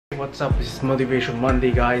what's up? This is Motivation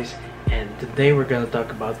Monday, guys, and today we're gonna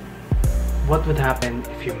talk about what would happen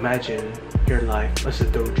if you imagine your life as a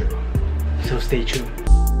dojo. So stay tuned.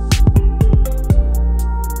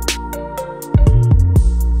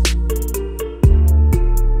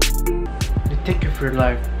 You think of your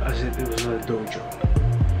life as if it was a dojo.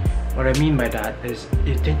 What I mean by that is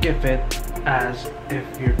you think of it as if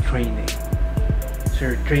you're training. So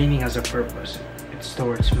your training has a purpose. It's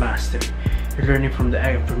towards mastery. You're learning from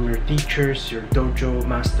your teachers, your dojo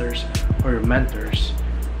masters, or your mentors.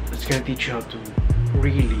 It's gonna teach you how to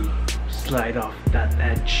really slide off that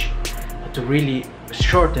edge, how to really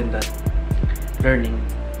shorten that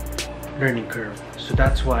learning curve. So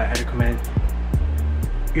that's why I recommend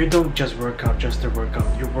you don't just work out just to work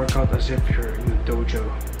out. You work out as if you're in a dojo.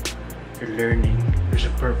 You're learning. There's a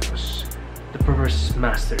purpose. The purpose is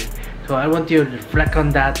mastery. So I want you to reflect on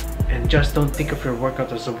that and just don't think of your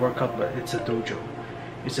workout as a workout, but it's a dojo.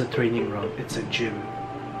 It's a training ground. It's a gym.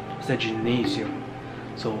 It's a gymnasium.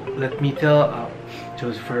 So let me tell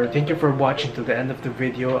thank you for watching to the end of the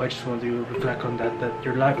video. I just want you to reflect on that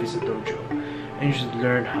your life is a dojo and you should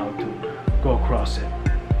learn how to go across it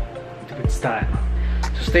with style.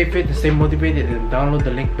 So stay fit and stay motivated, and download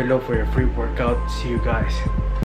the link below for your free workout. See you guys.